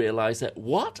suddenly realize that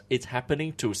it's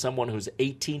happening to someone who's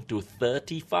 18 to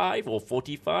 35 or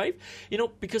 45.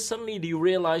 Because suddenly you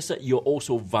realize that you're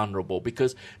also vulnerable,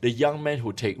 because the young men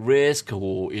who take risk,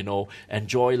 who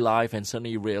enjoy life, and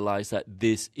suddenly realize that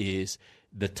this is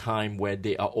the time where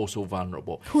they are also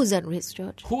vulnerable. Who's at risk,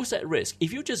 George? Who's at risk?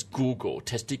 If you just Google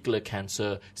testicular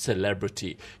cancer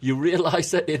celebrity, you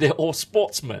realize that they're all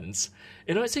sportsmen.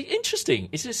 It's interesting.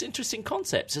 It's this interesting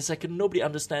concept. It's like nobody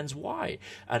understands why.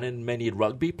 And then many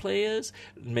rugby players,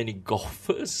 many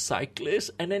golfers,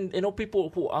 cyclists, and then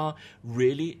people who are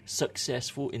really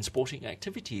successful in sporting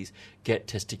activities get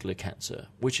testicular cancer,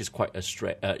 which is quite a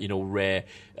rare,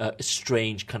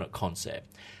 strange kind of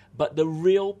concept. But the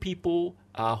real people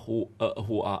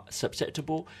who are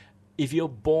susceptible, if you're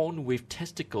born with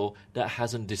testicle that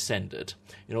hasn't descended,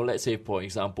 let's say, for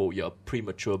example, you're a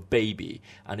premature baby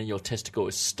and then your testicle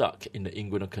is stuck in the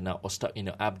inguinal canal or stuck in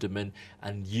your abdomen,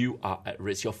 and you are at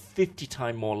risk. You're 50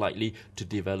 times more likely to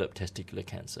develop testicular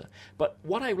cancer. But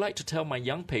what I would like to tell my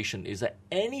young patient is that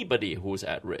anybody who's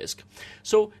at risk.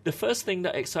 So the first thing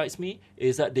that excites me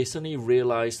is that they suddenly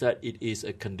realize that it is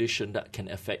a condition that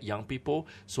can affect young people.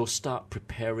 So start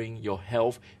preparing your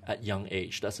health at young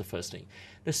age. That's the first thing.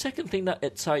 The second thing that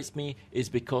excites me is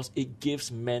because it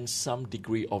gives men some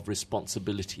degree of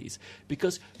responsibilities.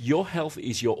 Because your health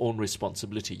is your own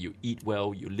responsibility. You eat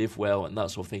well, you live well, and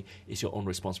that sort of thing is your own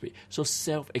responsibility. So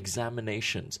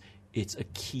self-examinations, it's a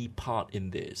key part in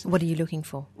this. What are you looking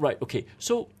for? Right, okay.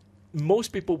 So most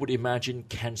people would imagine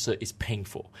cancer is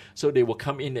painful. So they will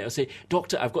come in and say,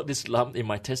 "Doctor, I've got this lump in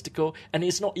my testicle," and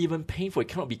it's not even painful. It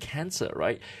cannot be cancer,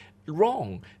 right?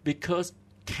 Wrong, because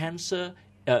cancer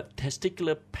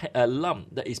testicular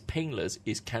lump that is painless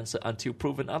is cancer until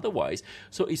proven otherwise.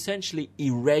 So essentially,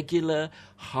 irregular,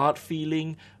 hard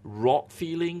feeling, rock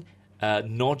feeling,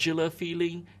 nodular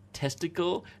feeling,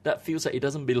 testicle that feels like it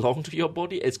doesn't belong to your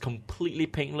body, it's completely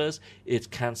painless, it's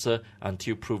cancer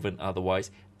until proven otherwise,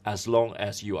 as long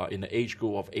as you are in the age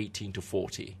group of 18 to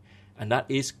 40. And that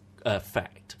is a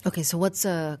fact. Okay, so what's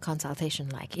a consultation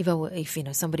like?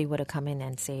 If somebody were to come in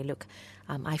and say, look,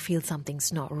 I feel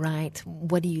something's not right,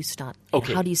 what do you start?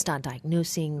 Okay. How do you start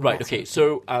diagnosing? Right, okay.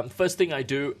 So first thing I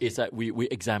do is that we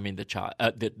examine the child,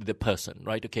 the person,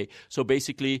 right? Okay. So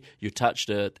basically, you touch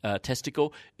the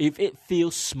testicle. If it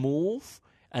feels smooth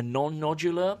and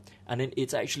non-nodular, and then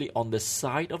it's actually on the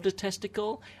side of the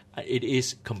testicle, it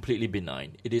is completely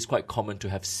benign. It is quite common to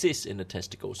have cysts in the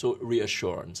testicle, so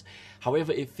reassurance.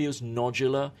 However, it feels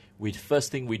nodular.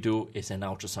 First thing we do is an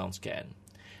ultrasound scan.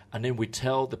 And then we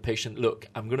tell the patient, look,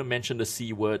 I'm going to mention the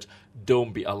C word,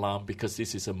 don't be alarmed because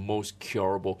this is a most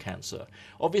curable cancer.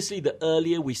 Obviously, the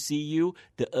earlier we see you,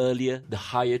 the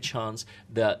higher chance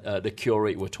that the cure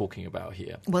rate we're talking about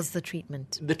here. What's the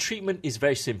treatment? The treatment is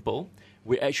very simple.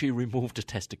 We actually remove the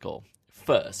testicle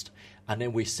first, and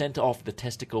then we send off the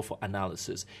testicle for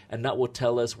analysis. And that will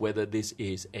tell us whether this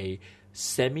is a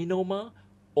seminoma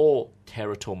or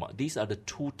teratoma. These are the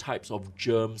two types of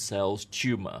germ cells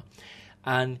tumor.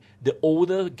 And the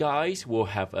older guys will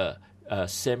have a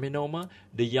seminoma.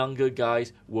 The younger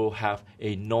guys will have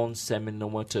a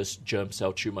non-seminomatous germ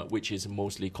cell tumor, which is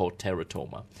mostly called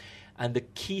teratoma. And the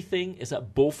key thing is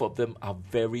that both of them are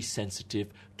very sensitive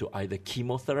to either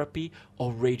chemotherapy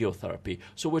or radiotherapy.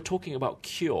 So we're talking about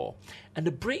cure. And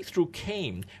the breakthrough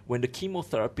came when the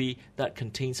chemotherapy that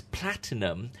contains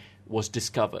platinum was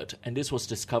discovered, and this was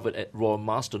discovered at Royal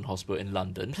Marsden Hospital in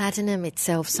London. Platinum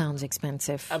itself sounds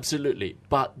expensive. Absolutely,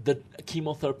 but the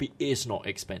chemotherapy is not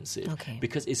expensive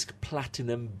because it's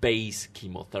platinum-based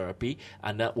chemotherapy,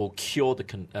 and that will cure the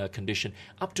condition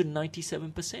up to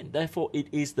 97%. Therefore, it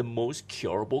is the most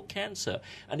curable cancer,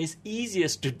 and it's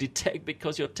easiest to detect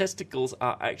because your testicles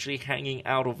are actually hanging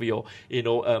out of your,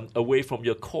 away from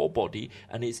your core body,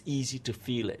 and it's easy to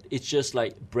feel it. It's just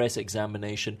like breast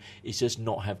examination. It's just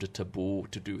not have the taboo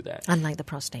to do that. Unlike the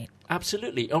prostate.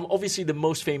 Absolutely. Obviously, the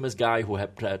most famous guy who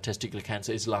had testicular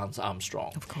cancer is Lance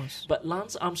Armstrong. Of course. But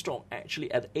Lance Armstrong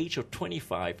actually, at the age of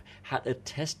 25, had a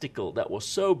testicle that was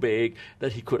so big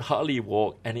that he could hardly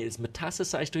walk, and it is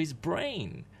metastasized to his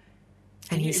brain.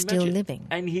 And he's still living.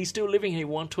 And he's still living. He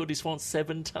won Tour de France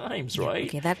 7 times, right?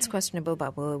 Okay, that's questionable,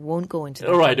 but we won't go into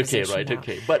that.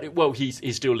 Okay. But,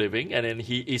 he's still living, and then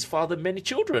he's fathered many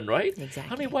children, right? Exactly.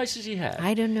 How many wives does he have?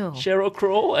 I don't know. Sheryl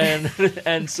Crow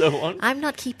and so on. I'm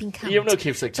not keeping count. You're not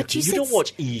keeping count. You don't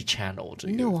watch E! Channel, do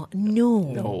you? No.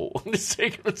 No.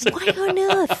 Why on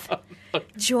earth?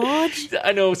 George?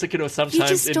 I know, sometimes you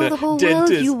just in told the whole world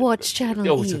you watch Channel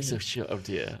E. Oh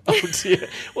dear.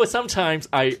 Well, sometimes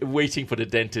waiting for the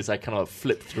dentist, I kind of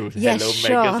flip through Hello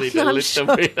Magazine a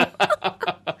little bit.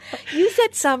 You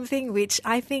said something which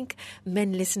I think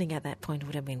men listening at that point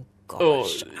would have been,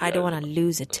 gosh, I don't want to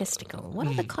lose a testicle. What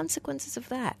are the consequences of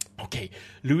that? Okay,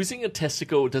 losing a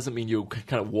testicle doesn't mean you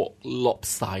kind of walk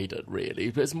lopsided, really,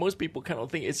 because most people kind of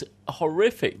think it's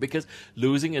horrific, because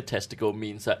losing a testicle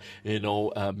means that,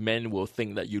 men will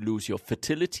think that you lose your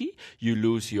fertility, you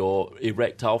lose your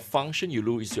erectile function, you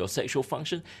lose your sexual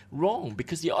function. Wrong,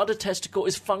 because the other testicle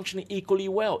is functioning equally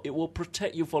well. It will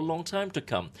protect you for a long time to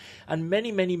come. And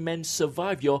many, many men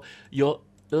survive. Your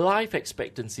life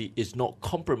expectancy is not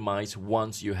compromised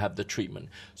once you have the treatment.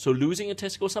 So losing a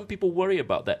testicle, some people worry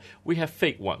about that. We have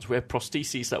fake ones. We have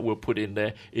prostheses that we'll put in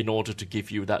there in order to give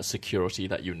you that security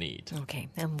that you need. Okay,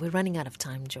 we're running out of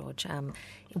time, George.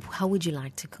 How would you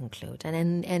like to conclude?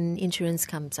 And insurance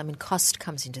cost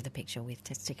comes into the picture with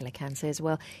testicular cancer as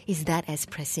well. Is that as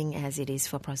pressing as it is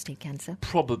for prostate cancer?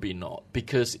 Probably not,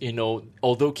 because,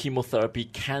 although chemotherapy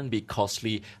can be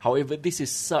costly, however, this is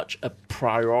such a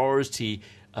priority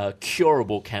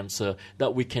curable cancer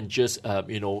that we can just,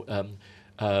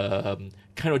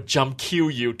 kind of jump queue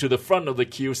you to the front of the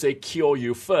queue, say cure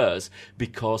you first,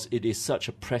 because it is such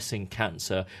a pressing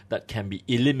cancer that can be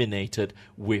eliminated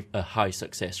with a high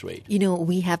success rate.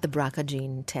 We have the BRCA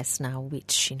gene test now,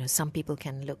 which, some people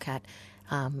can look at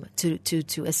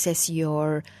to assess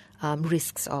your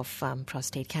risks of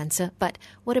prostate cancer. But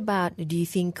what about, do you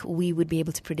think we would be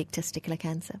able to predict testicular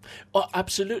cancer? Oh,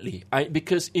 absolutely.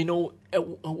 Because,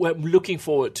 we're looking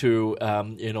forward to,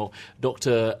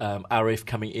 Dr. Arif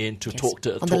coming in to talk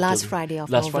to... On the last Friday of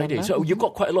November. Friday. So you've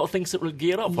got quite a lot of things that will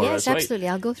gear up for us, right? Yes, absolutely.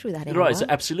 I'll go through that in a Right, while. so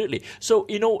absolutely. So,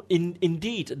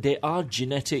 indeed, there are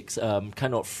genetics,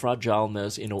 kind of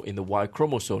fragileness, in the Y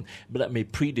chromosome, but that may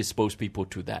predispose people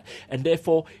to that. And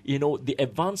therefore, the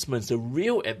advancements, the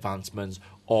real advancements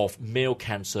of male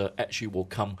cancer actually will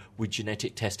come with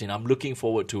genetic testing. I'm looking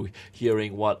forward to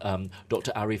hearing what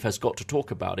Dr. Arif has got to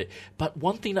talk about it. But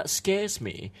one thing that scares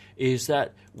me is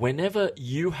that whenever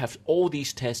you have all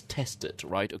these tests tested,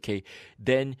 right, okay,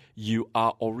 then you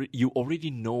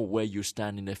already know where you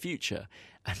stand in the future.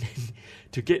 And then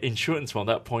to get insurance from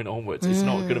that point onwards, it's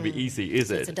not going to be easy,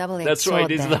 is it? It's a double-edged That's right,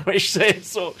 sword isn't there. that what you say?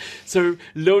 So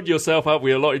load yourself up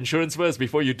with a lot of insurance first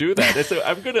before you do that. And so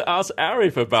I'm going to ask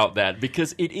Arif about that,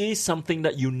 because it is something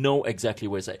that you know exactly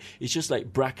where it's at. It's just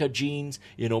like BRCA genes.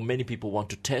 Many people want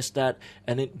to test that,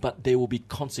 but there will be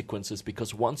consequences,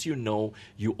 because once you know,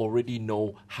 you already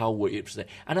know how will it present.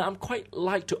 And I'm quite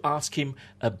like to ask him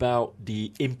about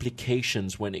the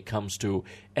implications when it comes to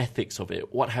ethics of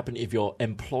it. What happens if your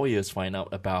employers find out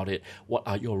about it? What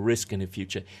are your risks in the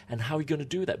future? And how are you going to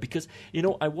do that? Because,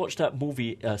 I watched that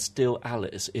movie, Still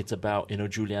Alice. It's about,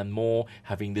 Julianne Moore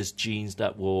having these genes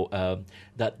that will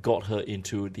that got her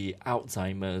into the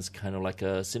Alzheimer's kind of like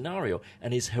a scenario.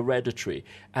 And it's hereditary.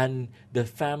 And the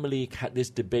family had this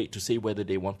debate to see whether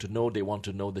they want to know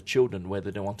the children,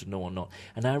 whether they want to know or not.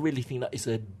 And I really think that is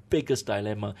the biggest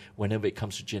dilemma whenever it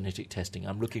comes to genetic testing.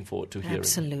 I'm looking forward to hearing.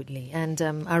 Absolutely. And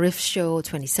Arif's show,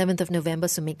 27th of November,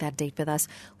 so make that date with us.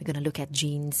 We're going to look at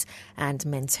genes and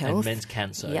men's health. And men's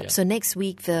cancer, Yep. yeah. So next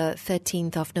week, the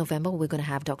 13th of November, we're going to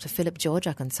have Dr. Philip George,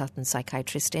 our consultant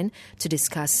psychiatrist, to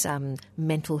discuss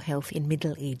mental health in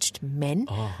middle-aged men.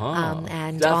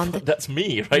 That's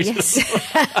me, right? Yes.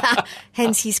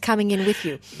 Hence, he's coming in with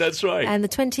you. That's right. And the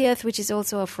 20th, which is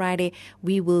also a Friday,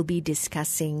 we will be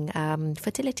discussing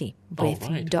fertility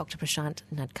with Dr. Prashant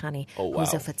Nadkani,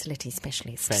 who's a fertility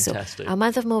specialist. Fantastic. So our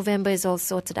month of Movember is all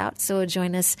sorted out. So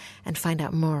join us and find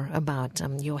out more about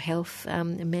your health,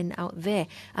 men out there.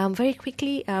 Very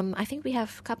quickly, I think we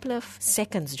have a couple of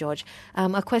seconds, George.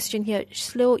 A question here.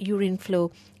 Slow urine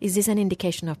flow. Is this an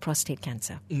indication of prostate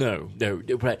cancer? No,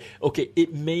 right. Okay,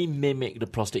 it may mimic the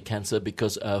prostate cancer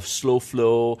because of slow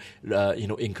flow,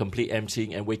 incomplete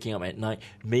emptying and waking up at night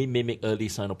may mimic early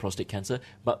sign of prostate cancer,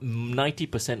 but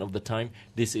 90% of the time,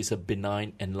 this is a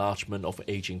benign enlargement of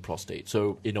aging prostate.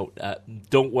 So,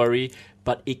 don't worry,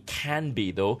 but it can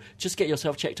be, though. Just get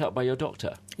yourself checked out by your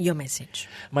doctor. Your message?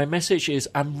 My message is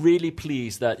I'm really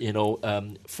pleased that,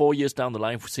 4 years down the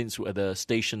line since the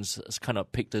stations kind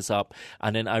of picked us up,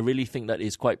 and then I really think that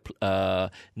it's quite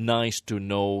nice to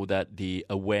know that the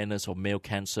awareness of male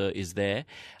cancer is there.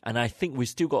 And I think we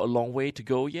still got a long way to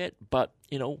go yet, but,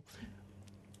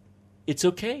 it's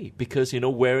okay because,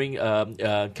 wearing,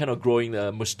 kind of growing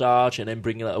a mustache and then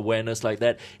bringing awareness like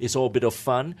that is all a bit of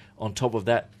fun. On top of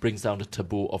that, brings down the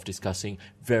taboo of discussing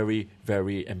very,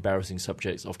 very embarrassing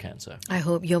subjects of cancer. I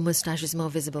hope your mustache is more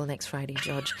visible next Friday,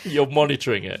 George. You're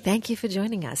monitoring it. Thank you for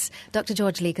joining us. Dr.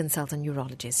 George Lee, consultant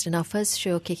urologist, in our first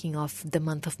show kicking off the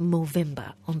month of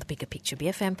Movember on The Bigger Picture,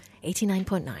 BFM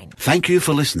 89.9. Thank you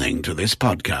for listening to this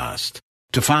podcast.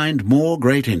 To find more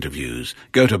great interviews,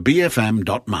 go to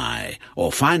bfm.my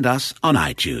or find us on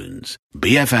iTunes.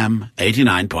 BFM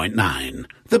 89.9,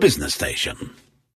 the business station.